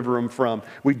to deliver him from.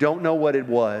 We don't know what it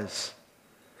was.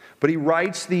 But he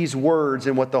writes these words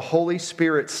and what the Holy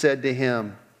Spirit said to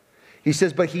him. He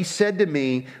says, "But he said to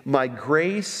me, my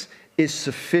grace is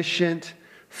sufficient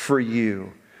for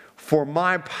you. For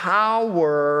my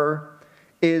power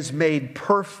is made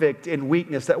perfect in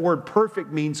weakness." That word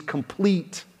perfect means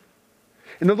complete.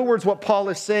 In other words, what Paul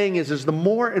is saying is the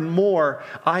more and more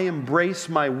I embrace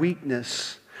my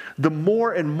weakness, the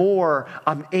more and more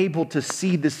I'm able to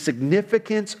see the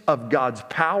significance of God's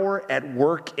power at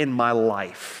work in my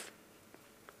life.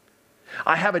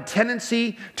 I have a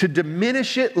tendency to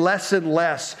diminish it less and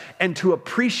less and to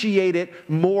appreciate it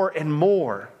more and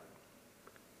more.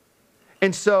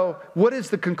 And so, what is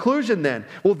the conclusion then?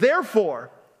 Well,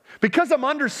 therefore, because I'm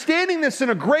understanding this in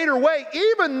a greater way,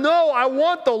 even though I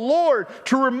want the Lord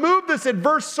to remove this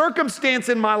adverse circumstance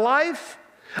in my life,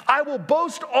 I will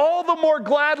boast all the more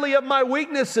gladly of my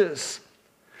weaknesses.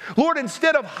 Lord,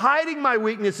 instead of hiding my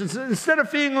weaknesses, instead of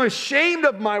feeling ashamed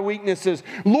of my weaknesses,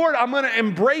 Lord, I'm going to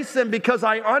embrace them because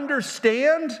I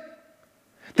understand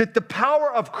that the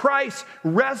power of Christ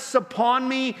rests upon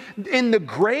me in the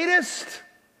greatest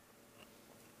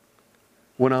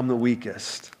when I'm the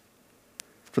weakest.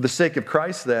 For the sake of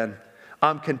Christ, then,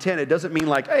 I'm content. It doesn't mean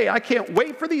like, hey, I can't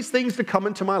wait for these things to come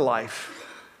into my life.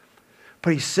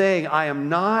 But he's saying, I am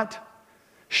not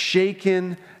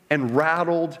shaken and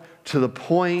rattled to the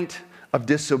point of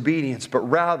disobedience, but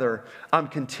rather I'm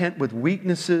content with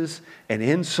weaknesses and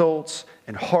insults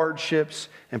and hardships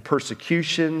and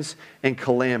persecutions and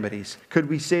calamities. Could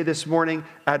we say this morning,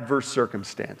 adverse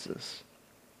circumstances?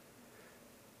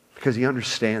 Because he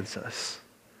understands us.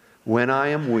 When I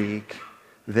am weak,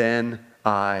 then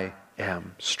I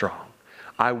am strong.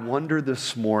 I wonder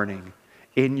this morning,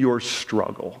 in your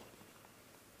struggle,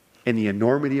 in the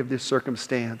enormity of this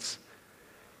circumstance,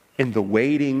 in the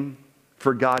waiting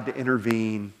for God to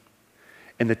intervene,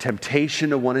 in the temptation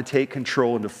to want to take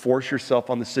control and to force yourself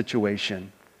on the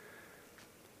situation,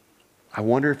 I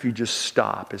wonder if you just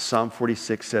stop, as Psalm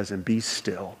 46 says, and be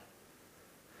still.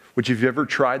 Which, if you've ever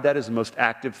tried that, is the most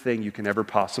active thing you can ever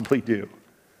possibly do.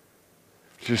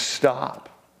 Just stop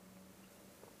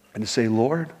and to say,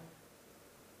 Lord,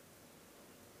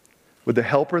 would the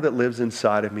helper that lives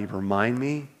inside of me remind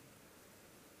me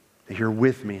that you're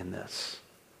with me in this?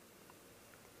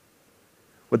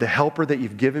 Would the helper that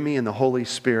you've given me in the Holy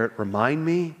Spirit remind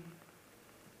me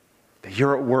that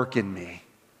you're at work in me?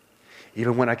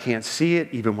 Even when I can't see it,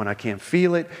 even when I can't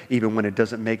feel it, even when it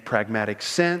doesn't make pragmatic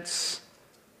sense.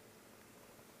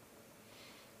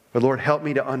 But Lord, help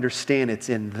me to understand it's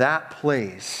in that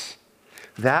place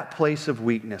of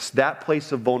weakness, that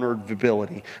place of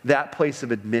vulnerability, that place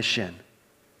of admission,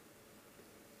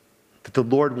 that the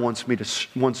Lord wants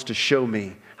to show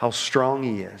me how strong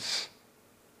He is,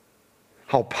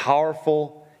 how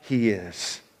powerful He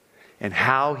is, and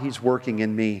how He's working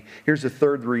in me. Here's the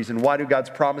third reason. Why do God's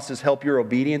promises help your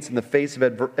obedience in the face of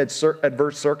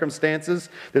adverse circumstances?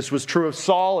 This was true of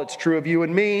Saul. It's true of you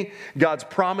and me. God's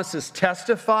promises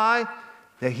testify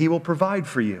that He will provide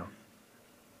for you.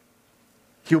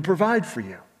 He'll provide for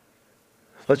you.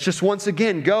 Let's just once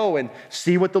again go and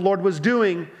see what the Lord was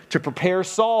doing to prepare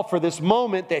Saul for this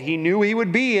moment that he knew he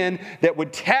would be in, that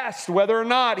would test whether or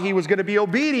not he was going to be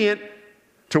obedient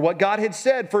to what God had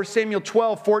said. 1 Samuel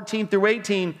 12, 14 through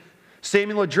 18,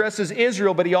 Samuel addresses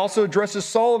Israel, but he also addresses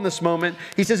Saul in this moment.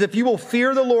 He says, if you will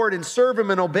fear the Lord and serve Him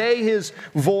and obey His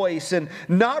voice and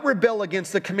not rebel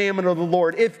against the commandment of the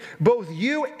Lord, if both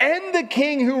you and the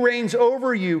king who reigns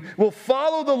over you will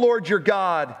follow the Lord your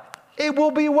God, it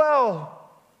will be well.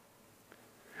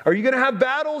 Are you going to have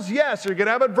battles? Yes. Are you going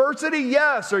to have adversity?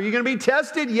 Yes. Are you going to be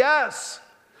tested? Yes.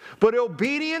 But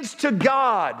obedience to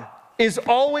God is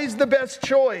always the best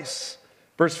choice.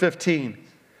 Verse 15,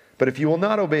 but if you will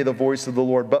not obey the voice of the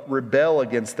Lord, but rebel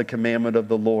against the commandment of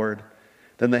the Lord,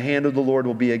 then the hand of the Lord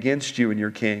will be against you and your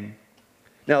king.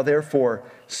 Now therefore,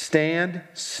 stand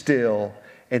still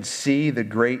and see the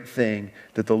great thing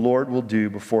that the Lord will do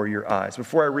before your eyes.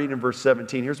 Before I read in verse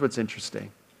 17, here's what's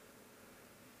interesting.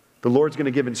 The Lord's going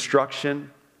to give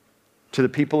instruction to the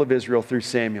people of Israel through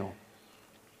Samuel.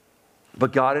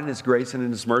 But God in His grace and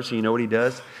in His mercy, you know what He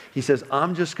does? He says,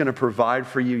 I'm just going to provide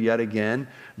for you yet again,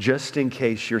 just in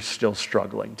case you're still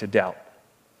struggling to doubt.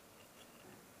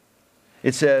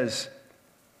 It says,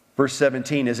 verse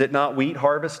 17, is it not wheat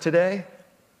harvest today?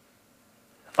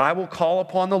 I will call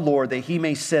upon the Lord that He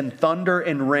may send thunder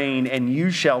and rain, and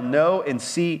you shall know and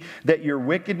see that your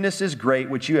wickedness is great,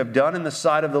 which you have done in the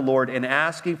sight of the Lord in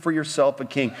asking for yourself a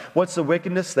king. What's the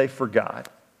wickedness? They forgot.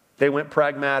 They went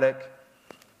pragmatic.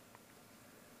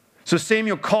 So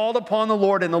Samuel called upon the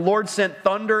Lord, and the Lord sent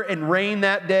thunder and rain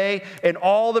that day, and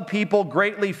all the people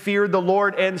greatly feared the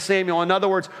Lord and Samuel. In other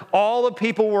words, all the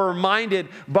people were reminded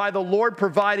by the Lord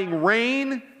providing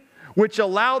rain, which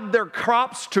allowed their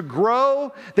crops to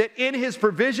grow, that in His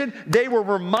provision, they were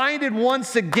reminded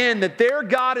once again that their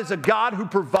God is a God who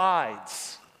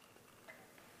provides.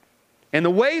 And the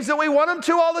ways that we want Him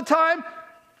to all the time,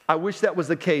 I wish that was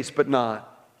the case, but not.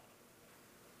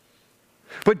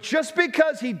 But just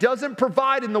because He doesn't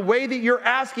provide in the way that you're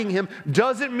asking Him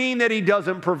doesn't mean that He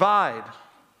doesn't provide.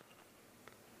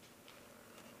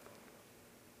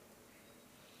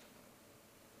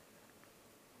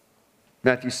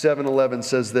 Matthew 7:11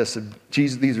 says this,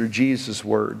 these are Jesus'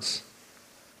 words.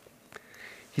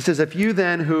 He says, if you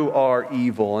then who are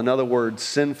evil, in other words,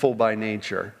 sinful by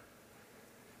nature,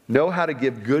 know how to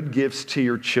give good gifts to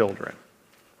your children,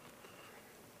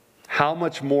 how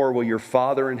much more will your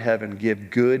Father in heaven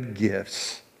give good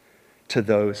gifts to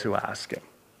those who ask Him?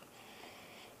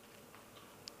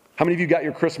 How many of you got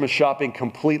your Christmas shopping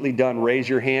completely done? Raise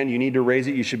your hand. You need to raise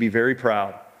it. You should be very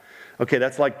proud. Okay,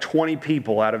 that's like 20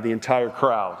 people out of the entire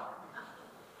crowd.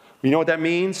 You know what that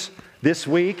means? This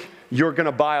week, you're going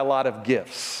to buy a lot of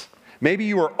gifts. Maybe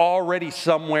you were already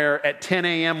somewhere at 10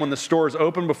 a.m. when the stores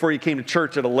opened before you came to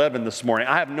church at 11 this morning.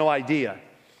 I have no idea.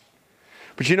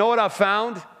 But you know what I've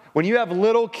found? When you have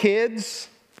little kids,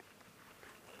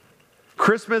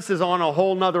 Christmas is on a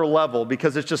whole nother level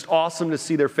because it's just awesome to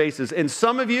see their faces. And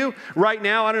some of you right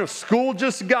now, I don't know, school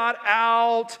just got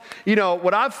out. You know,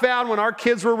 what I've found when our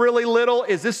kids were really little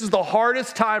is this is the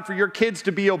hardest time for your kids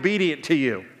to be obedient to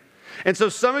you. And so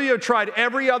some of you have tried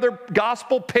every other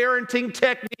gospel parenting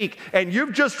technique and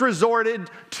you've just resorted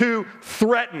to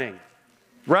threatening,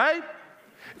 right?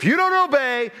 If you don't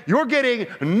obey, you're getting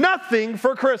nothing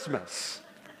for Christmas.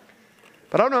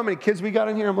 But I don't know how many kids we got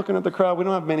in here. I'm looking at the crowd. We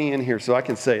don't have many in here, so I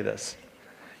can say this.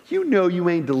 You know you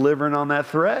ain't delivering on that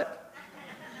threat.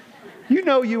 You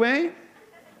know you ain't.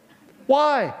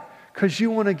 Why? Because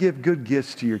you want to give good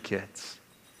gifts to your kids.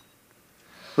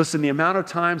 Listen, the amount of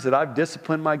times that I've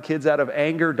disciplined my kids out of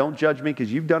anger, don't judge me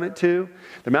because you've done it too.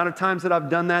 The amount of times that I've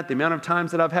done that, the amount of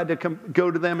times that I've had to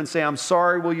go to them and say, I'm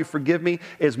sorry, will you forgive me,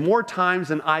 is more times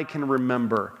than I can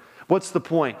remember. What's the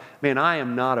point? Man, I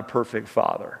am not a perfect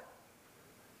father.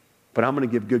 But I'm going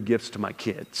to give good gifts to my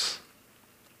kids.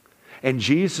 And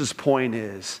Jesus' point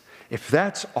is, if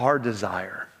that's our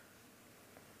desire,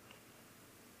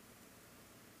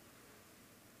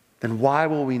 then why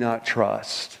will we not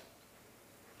trust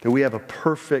that we have a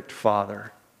perfect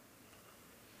Father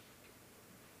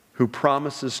who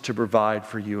promises to provide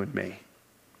for you and me?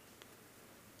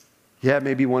 Yeah,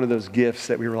 maybe one of those gifts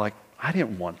that we were like, I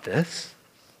didn't want this.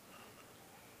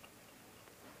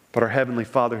 But our Heavenly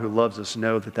Father who loves us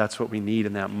knows that that's what we need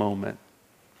in that moment.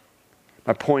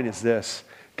 My point is this: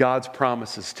 God's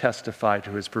promises testify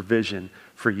to His provision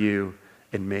for you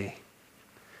and me.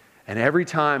 And every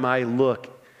time I look,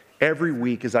 every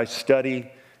week as I study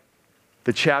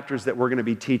the chapters that we're going to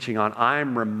be teaching on,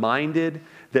 I'm reminded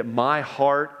that my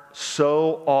heart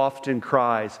so often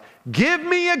cries, give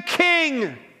me a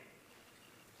king!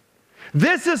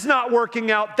 This is not working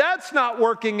out. That's not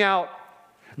working out.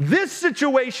 This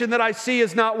situation that I see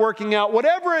is not working out.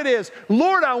 Whatever it is,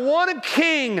 Lord, I want a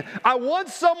king. I want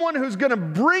someone who's going to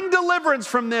bring deliverance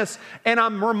from this. And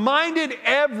I'm reminded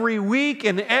every week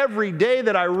and every day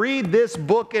that I read this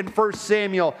book in 1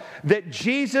 Samuel that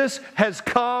Jesus has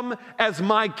come as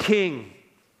my king.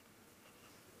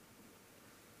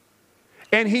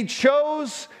 And He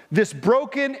chose this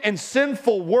broken and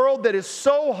sinful world that is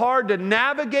so hard to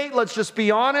navigate, let's just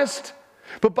be honest.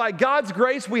 But by God's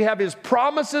grace, we have His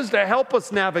promises to help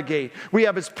us navigate. We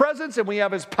have His presence and we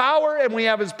have His power and we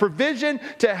have His provision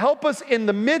to help us in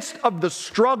the midst of the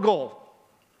struggle.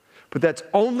 But that's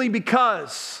only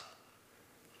because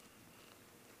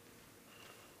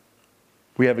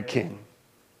we have a king.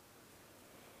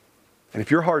 And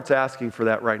if your heart's asking for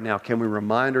that right now, can we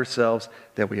remind ourselves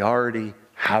that we already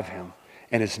have Him?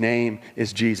 And His name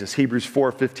is Jesus. Hebrews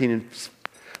 4:15 and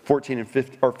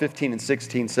 15 and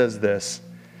 16 says this: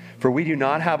 for we do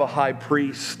not have a high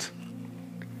priest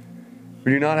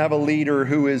We do not have a leader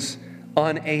who is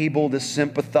unable to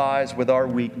sympathize with our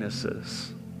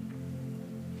weaknesses.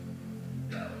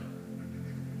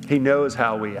 He knows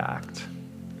how we act.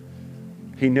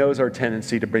 He knows our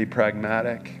tendency to be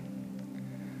pragmatic.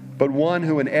 But one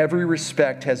who in every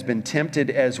respect has been tempted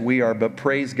as we are, but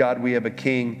praise God, we have a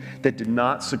king that did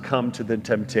not succumb to the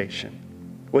temptation.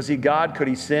 Was he God? Could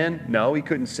he sin? No, he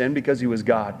couldn't sin because he was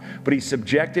God. But he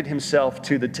subjected himself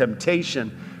to the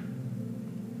temptation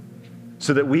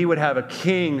so that we would have a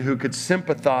king who could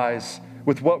sympathize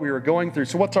with what we were going through.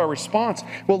 So what's our response?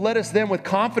 Well, let us then with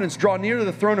confidence draw near to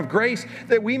the throne of grace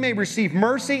that we may receive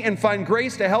mercy and find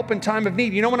grace to help in time of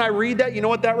need. You know, when I read that, you know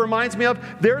what that reminds me of?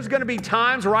 There's going to be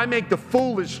times where I make the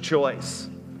foolish choice.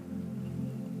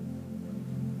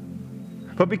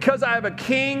 But because I have a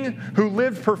king who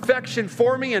lived perfection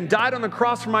for me and died on the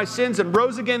cross for my sins and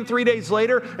rose again 3 days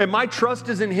later, and my trust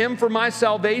is in him for my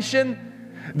salvation,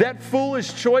 that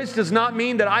foolish choice does not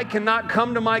mean that I cannot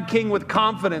come to my king with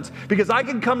confidence, because I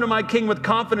can come to my king with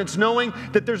confidence knowing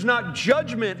that there's not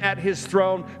judgment at his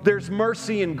throne, there's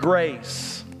mercy and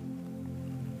grace.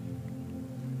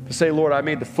 To say, Lord, I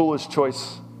made the foolish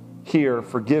choice here,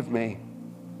 forgive me.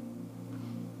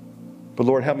 But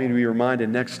Lord, help me to be reminded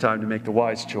next time to make the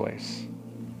wise choice.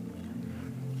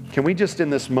 Can we just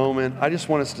in this moment, I just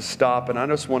want us to stop and I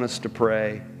just want us to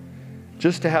pray.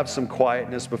 Just to have some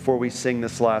quietness before we sing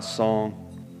this last song.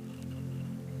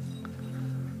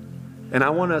 And I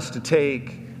want us to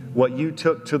take what you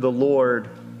took to the Lord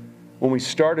when we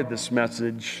started this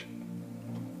message,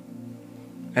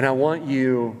 and I want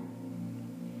you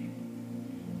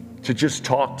to just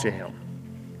talk to him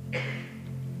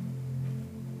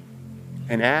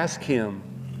and ask him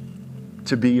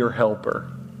to be your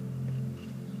helper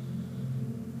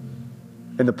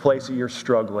in the place that you're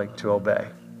struggling to obey.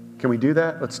 Can we do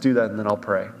that? Let's do that, and then I'll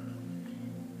pray.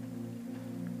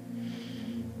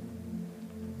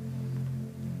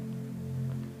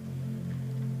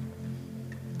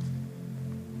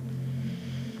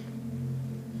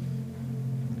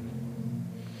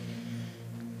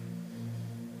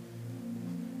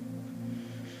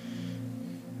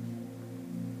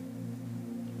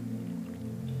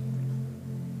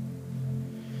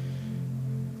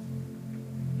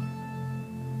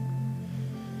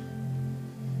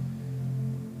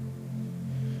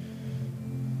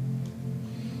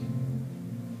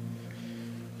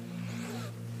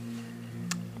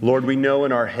 Lord, we know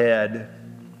in our head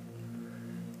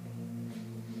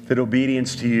that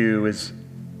obedience to you is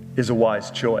a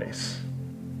wise choice.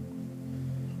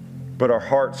 But our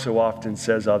heart so often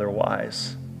says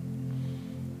otherwise.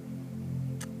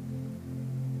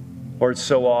 Lord,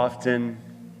 so often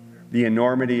the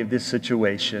enormity of this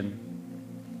situation,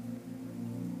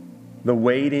 the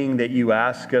waiting that you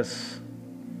ask us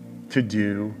to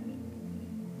do,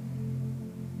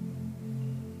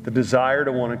 the desire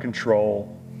to want to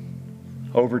control,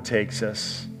 overtakes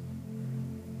us.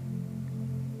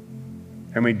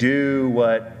 And we do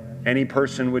what any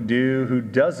person would do who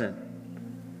doesn't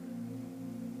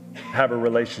have a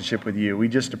relationship with you. We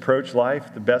just approach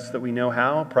life the best that we know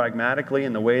how, pragmatically,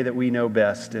 in the way that we know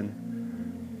best.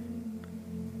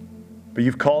 But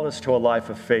you've called us to a life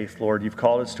of faith, Lord. You've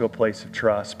called us to a place of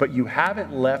trust. But you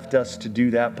haven't left us to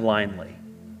do that blindly.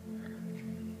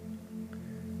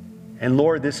 And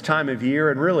Lord, this time of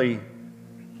year, and really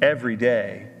every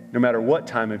day, no matter what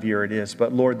time of year it is.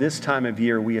 But Lord, this time of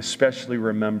year, we especially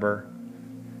remember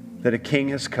that a king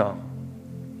has come.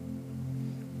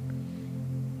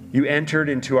 You entered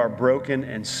into our broken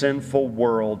and sinful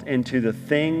world, into the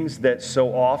things that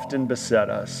so often beset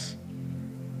us.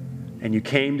 And you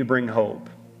came to bring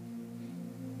hope.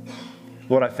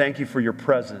 Lord, I thank you for your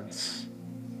presence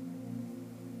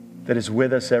that is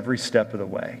with us every step of the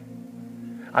way.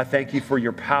 I thank you for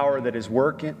your power that is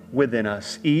working within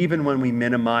us, even when we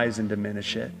minimize and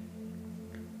diminish it.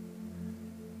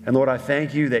 And Lord, I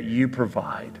thank you that you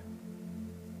provide.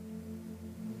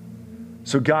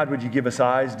 So God, would you give us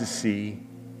eyes to see,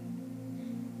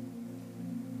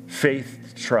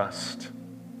 faith to trust,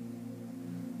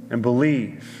 and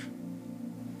believe,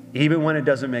 even when it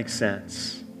doesn't make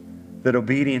sense, that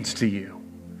obedience to you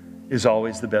is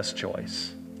always the best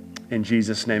choice. In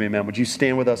Jesus' name, amen. Would you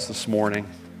stand with us this morning?